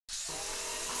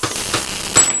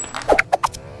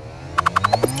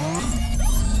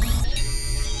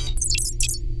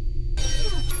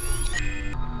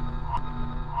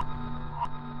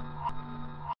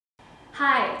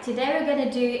today we're going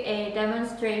to do a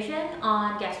demonstration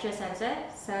on gesture sensor.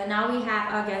 So now we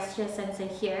have our gesture sensor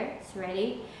here, it's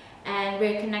ready, and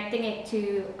we're connecting it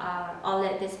to our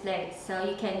OLED display, so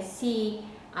you can see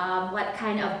what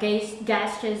kind of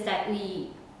gestures that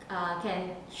we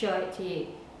can show it to you.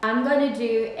 I'm going to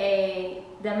do a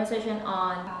demonstration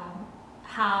on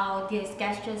how this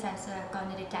gesture sensor is going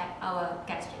to detect our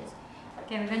gestures.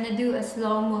 Okay, we're going to do a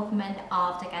slow movement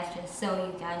of the gestures so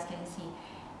you guys can see.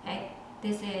 Okay,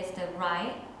 this is the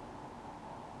right.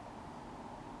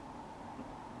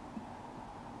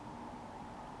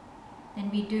 Then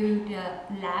we do the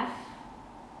left,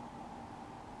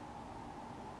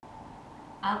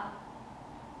 up,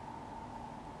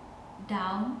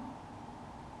 down,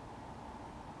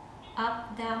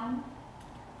 up, down,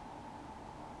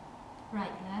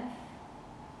 right, left,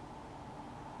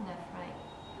 left, right,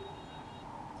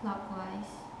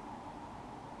 clockwise,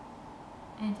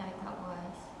 anti-clockwise.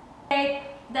 Okay,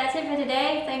 that's it for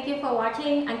today. Thank you for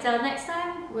watching. Until next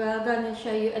time, we're going to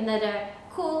show you another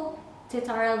cool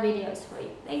tutorial videos for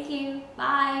you. Thank you.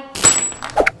 Bye.